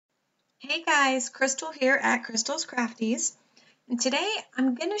Hey guys, Crystal here at Crystal's Crafties, and today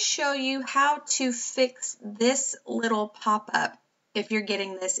I'm going to show you how to fix this little pop-up if you're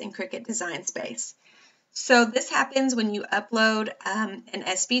getting this in Cricut Design Space. So this happens when you upload an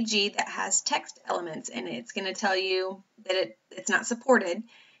SVG that has text elements in it. It's going to tell you that it's not supported.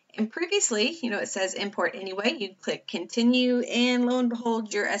 And previously, it says import anyway. You click continue and lo and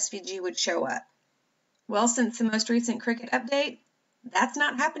behold, your SVG would show up. Well, since the most recent Cricut update, that's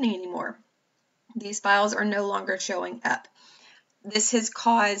not happening anymore. These files are no longer showing up. This has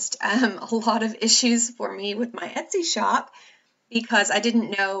caused a lot of issues for me with my Etsy shop because I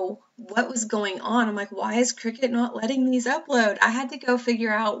didn't know what was going on. I'm like, why is Cricut not letting these upload? I had to go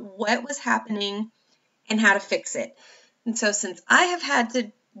figure out what was happening and how to fix it. And so since I have had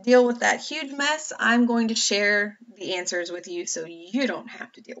to deal with that huge mess, I'm going to share the answers with you so you don't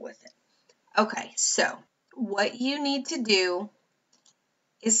have to deal with it. Okay, so what you need to do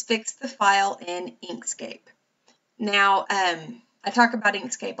is fix the file in Inkscape. Now, I talk about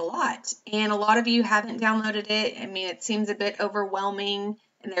Inkscape a lot, and a lot of you haven't downloaded it. I mean, it seems a bit overwhelming,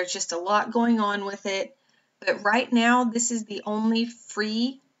 and there's just a lot going on with it. But right now, this is the only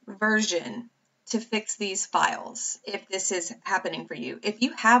free version to fix these files, if this is happening for you. If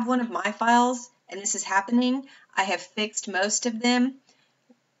you have one of my files and this is happening, I have fixed most of them.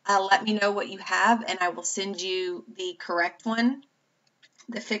 Let me know what you have, and I will send you the correct one,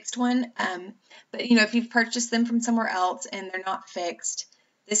 the fixed one. But if you've purchased them from somewhere else and they're not fixed,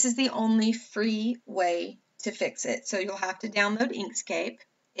 this is the only free way to fix it. So you'll have to download Inkscape.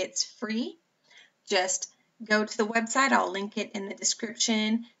 It's free. Just go to the website. I'll link it in the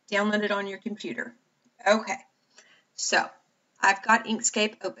description. Download it on your computer. Okay, so I've got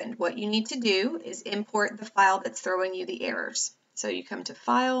Inkscape opened. What you need to do is import the file that's throwing you the errors. So you come to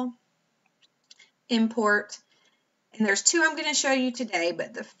File, Import, and there's two I'm going to show you today,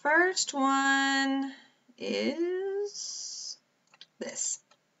 but the first one is this.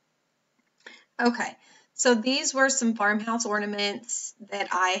 Okay, so these were some farmhouse ornaments that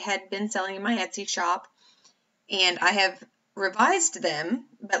I had been selling in my Etsy shop, and I have revised them,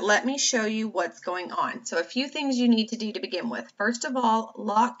 but let me show you what's going on. So a few things you need to do to begin with. First of all,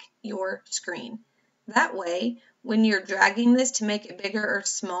 lock your screen. That way, when you're dragging this to make it bigger or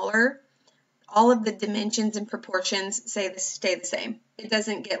smaller, all of the dimensions and proportions stay the same. It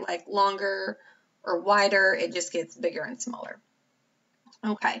doesn't get like longer or wider, it just gets bigger and smaller.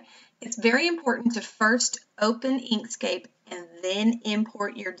 Okay, it's very important to first open Inkscape and then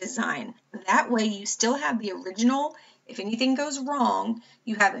import your design. That way you still have the original. If anything goes wrong,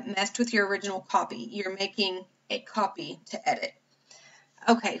 you haven't messed with your original copy. You're making a copy to edit.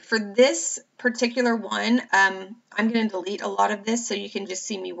 Okay, for this particular one, I'm going to delete a lot of this so you can just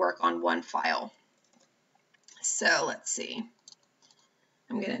see me work on one file. So let's see.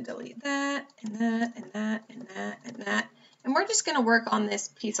 I'm going to delete that, and that, and that, and that, and that. And we're just going to work on this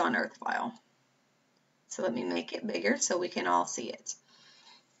Peace on Earth file. So let me make it bigger so we can all see it.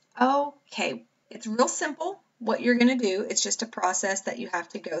 Okay, it's real simple. What you're going to do, it's just a process that you have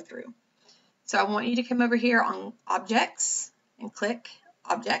to go through. So I want you to come over here on Objects and click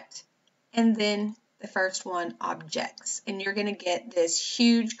Object, and then the first one, Objects, and you're going to get this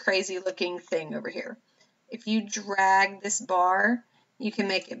huge crazy looking thing over here. If you drag this bar, you can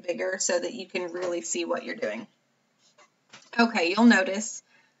make it bigger so that you can really see what you're doing. Okay, you'll notice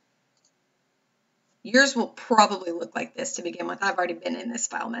yours will probably look like this to begin with. I've already been in this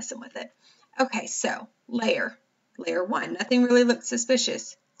file messing with it. Okay, so layer 1, nothing really looks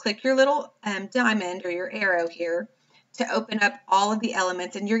suspicious. Click your little diamond or your arrow here to open up all of the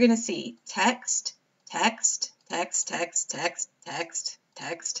elements, and you're going to see text, text, text, text, text, text,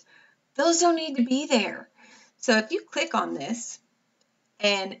 text. Those don't need to be there. So if you click on this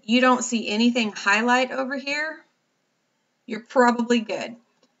and you don't see anything highlight over here, you're probably good.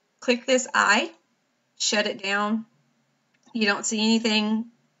 Click this eye, shut it down. You don't see anything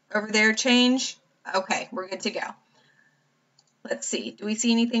over there change? Okay, we're good to go. Let's see. Do we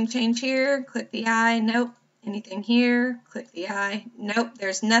see anything change here? Click the eye. Nope. Anything here? Click the eye. Nope,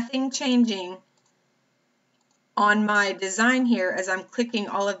 there's nothing changing on my design here as I'm clicking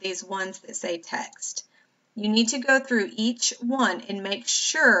all of these ones that say text. You need to go through each one and make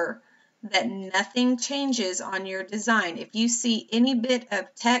sure that nothing changes on your design. If you see any bit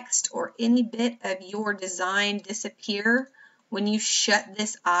of text or any bit of your design disappear when you shut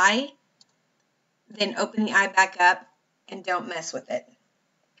this eye, then open the eye back up and don't mess with it.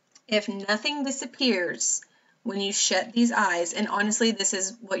 If nothing disappears when you shut these eyes, and honestly, this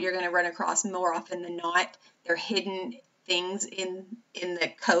is what you're going to run across more often than not, they're hidden things in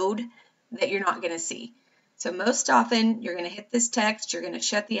the code that you're not going to see. So most often you're going to hit this text, you're going to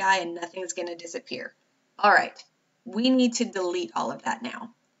shut the eye, and nothing's going to disappear. All right, we need to delete all of that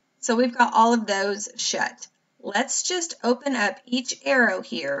now. So we've got all of those shut. Let's just open up each arrow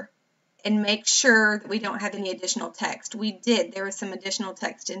here and make sure that we don't have any additional text. We did. There was some additional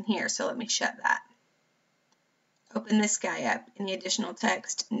text in here, so let me shut that. Open this guy up. Any additional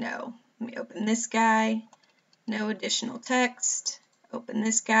text? No. Let me open this guy. No additional text. Open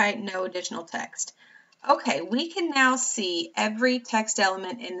this guy. No additional text. Okay, we can now see every text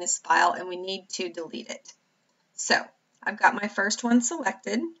element in this file, and we need to delete it. So I've got my first one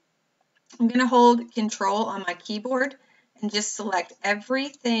selected. I'm going to hold Control on my keyboard and just select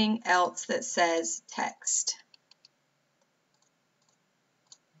everything else that says text.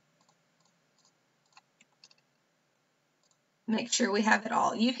 Make sure we have it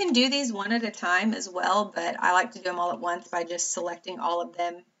all. You can do these one at a time as well, but I like to do them all at once by just selecting all of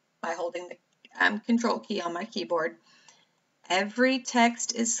them by holding the Control key on my keyboard. Every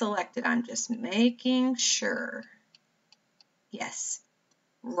text is selected. I'm just making sure. Yes.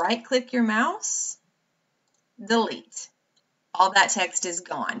 Right-click your mouse, delete. All that text is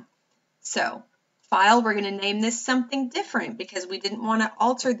gone. So, file, we're going to name this something different because we didn't want to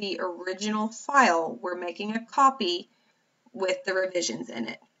alter the original file. We're making a copy with the revisions in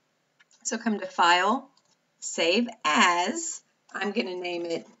it. So come to File, Save As. I'm going to name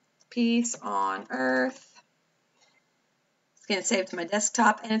it Peace on Earth. It's going to save to my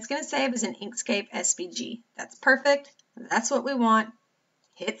desktop, and it's going to save as an Inkscape SVG. That's perfect. That's what we want.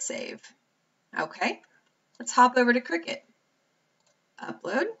 Hit Save. Okay, let's hop over to Cricut.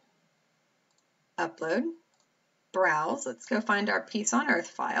 Upload, Upload, Browse. Let's go find our Peace on Earth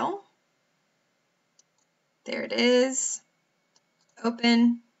file. There it is.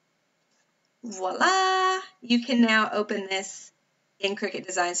 Open. Voila! You can now open this in Cricut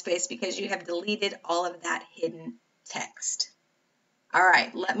Design Space because you have deleted all of that hidden text. All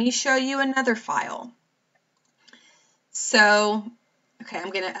right, let me show you another file. So, okay, I'm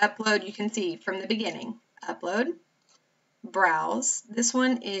going to upload. You can see from the beginning. Upload, Browse. This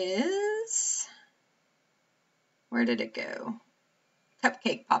one is, where did it go?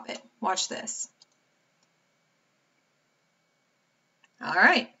 Cupcake Puppet. Watch this. All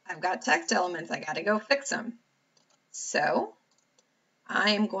right, I've got text elements. I got to go fix them. So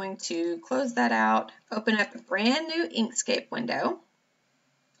I am going to close that out, open up a brand new Inkscape window.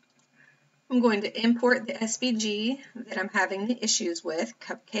 I'm going to import the SVG that I'm having the issues with,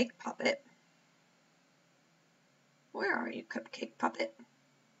 Cupcake Puppet. Where are you, Cupcake Puppet?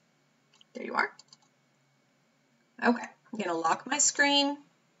 There you are. Okay, I'm going to lock my screen.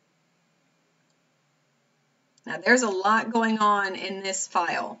 Now there's a lot going on in this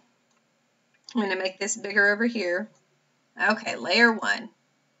file. I'm going to make this bigger over here. Okay, layer 1.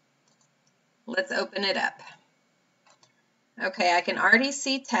 Let's open it up. Okay, I can already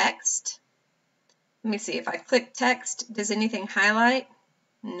see text. Let me see, if I click text, does anything highlight?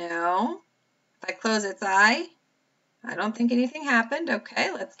 No. If I close its eye, I don't think anything happened.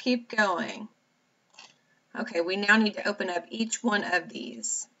 Okay, let's keep going. Okay, we now need to open up each one of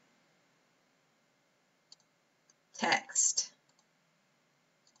these. Text.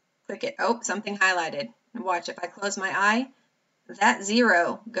 Click it. Oh, something highlighted. Watch, if I close my eye, that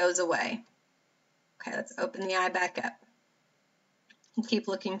 0 goes away. Okay, let's open the eye back up and keep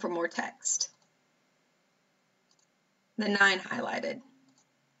looking for more text. The 9 highlighted.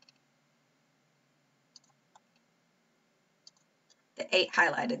 The 8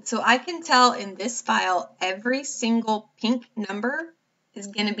 highlighted. So I can tell in this file every single pink number is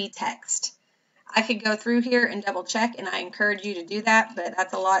going to be text. I could go through here and double check, and I encourage you to do that, but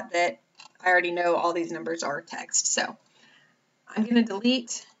that's a lot that I already know all these numbers are text. So I'm going to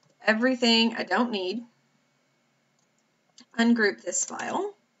delete everything I don't need, ungroup this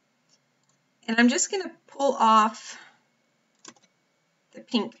file, and I'm just going to pull off the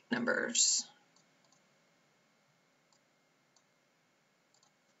pink numbers.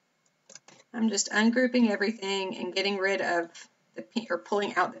 I'm just ungrouping everything and getting rid of the pink, or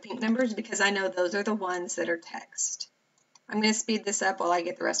pulling out the pink numbers, because I know those are the ones that are text. I'm going to speed this up while I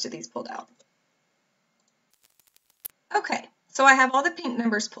get the rest of these pulled out. Okay, so I have all the pink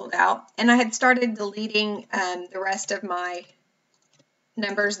numbers pulled out, and I had started deleting the rest of my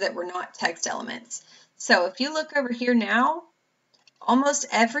numbers that were not text elements. So if you look over here now, almost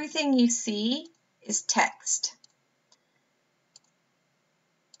everything you see is text.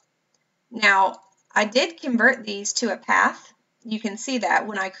 Now, I did convert these to a path. You can see that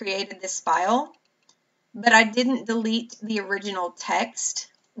when I created this file, but I didn't delete the original text,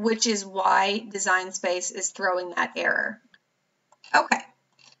 which is why Design Space is throwing that error. Okay,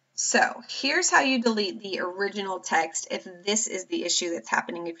 So here's how you delete the original text if this is the issue that's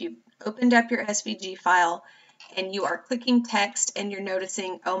happening. If you've opened up your SVG file and you are clicking text and you're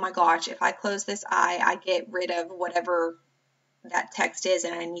noticing, oh my gosh, if I close this I get rid of whatever that text is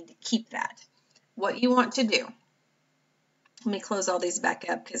and I need to keep that. What you want to do, let me close all these back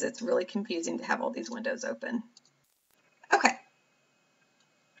up because it's really confusing to have all these windows open. Okay,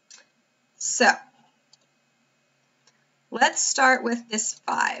 so let's start with this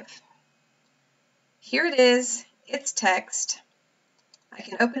 5. Here it is, it's text. I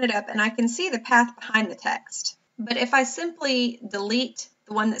can open it up and I can see the path behind the text. But if I simply delete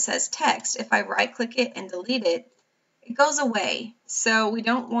the one that says text, if I right click it and delete it, it goes away. So we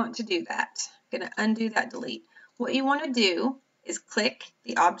don't want to do that. I'm going to undo that delete. What you want to do is click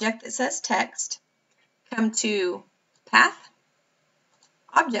the object that says text, come to path,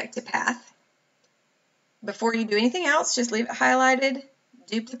 object to path. Before you do anything else, just leave it highlighted,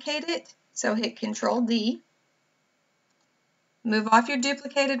 duplicate it. So hit Control D, move off your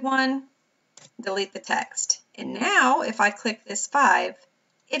duplicated one, delete the text. And now if I click this 5,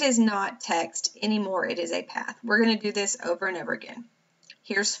 it is not text anymore, it is a path. We're going to do this over and over again.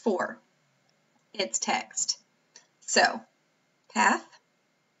 Here's 4, it's text. So path,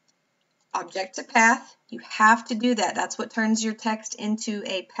 object to path, you have to do that. That's what turns your text into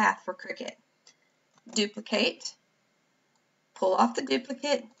a path for Cricut. Duplicate, pull off the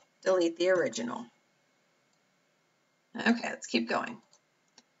duplicate, delete the original. Okay, let's keep going.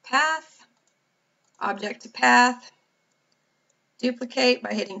 Path, object to path, duplicate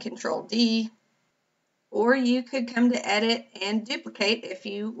by hitting Control D, or you could come to edit and duplicate if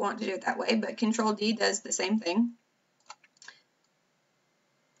you want to do it that way, but Control D does the same thing.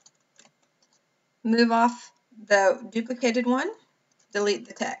 Move off the duplicated one, delete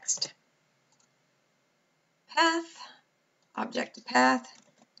the text. Path, object to path,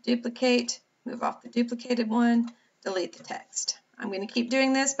 duplicate, move off the duplicated one, delete the text. I'm going to keep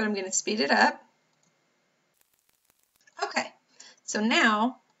doing this, but I'm going to speed it up. Okay, so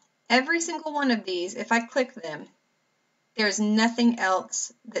now every single one of these, if I click them, there's nothing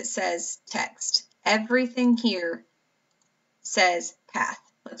else that says text. Everything here says path.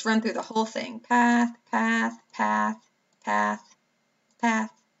 Let's run through the whole thing. Path, path, path, path, path.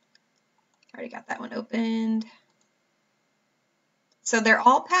 Already got that one opened. So they're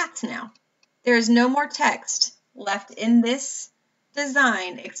all paths now. There is no more text left in this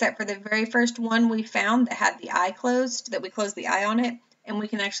design except for the very first one we found that had the eye closed, that we closed the eye on it, and we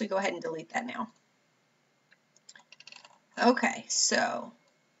can actually go ahead and delete that now. Okay, so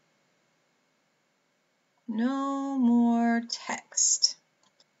no more text.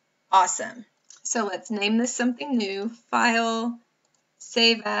 Awesome. So let's name this something new. File,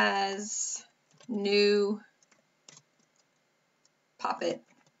 save as, new, Pop-It,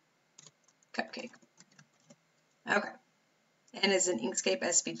 Cupcake. Okay. And is an Inkscape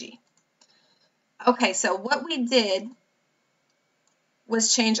SVG. Okay, so what we did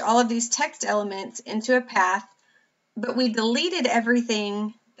was change all of these text elements into a path, but we deleted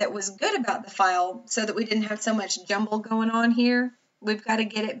everything that was good about the file so that we didn't have so much jumble going on here. We've got to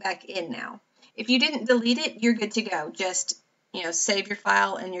get it back in now. If you didn't delete it, you're good to go. Just, save your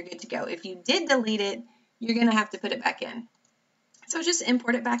file and you're good to go. If you did delete it, you're going to have to put it back in. So just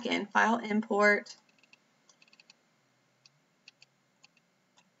import it back in. File, import.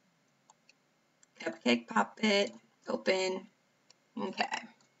 Cupcake, Pop-It, open. Okay.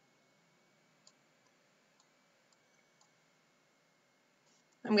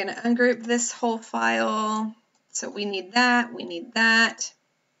 I'm going to ungroup this whole file. So we need that, we need that.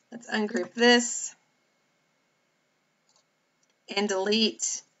 Let's ungroup this and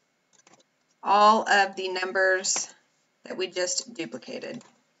delete all of the numbers that we just duplicated.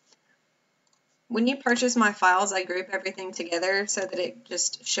 When you purchase my files, I group everything together so that it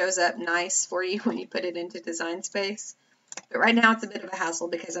just shows up nice for you when you put it into Design Space. But right now it's a bit of a hassle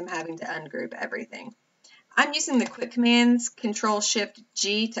because I'm having to ungroup everything. I'm using the quick commands,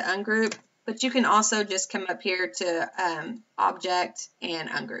 Control-Shift-G to ungroup, but you can also just come up here to Object and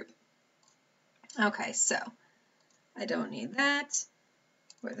ungroup. Okay, so I don't need that,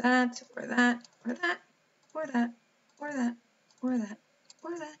 or that, or that, or that, or that, or that, or that,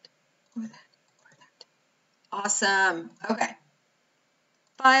 or that, or that. Awesome. Okay.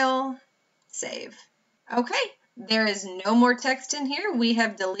 File, save. Okay, there is no more text in here. We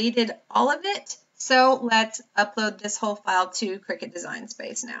have deleted all of it. So let's upload this whole file to Cricut Design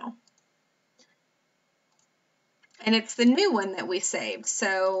Space now. And it's the new one that we saved.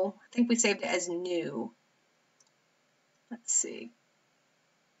 So I think we saved it as new. Let's see.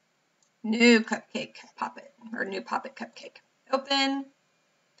 New Cupcake Pop-It, or new Pop-It Cupcake. Open.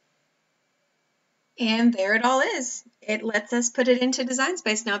 And there it all is. It lets us put it into Design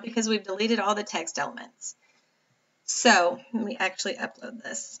Space now because we've deleted all the text elements. So let me actually upload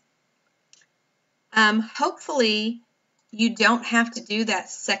this. Hopefully you don't have to do that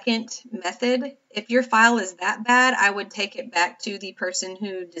second method. If your file is that bad, I would take it back to the person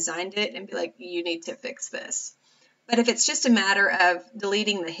who designed it and be like, you need to fix this. But if it's just a matter of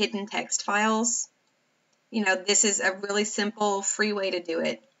deleting the hidden text files, you know, this is a really simple, free way to do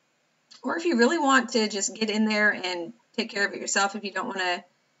it. Or if you really want to just get in there and take care of it yourself, if you don't want to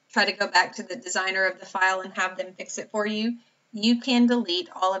try to go back to the designer of the file and have them fix it for you, you can delete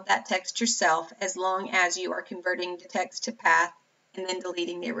all of that text yourself as long as you are converting the text to path and then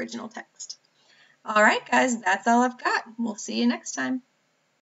deleting the original text. All right, guys, that's all I've got. We'll see you next time.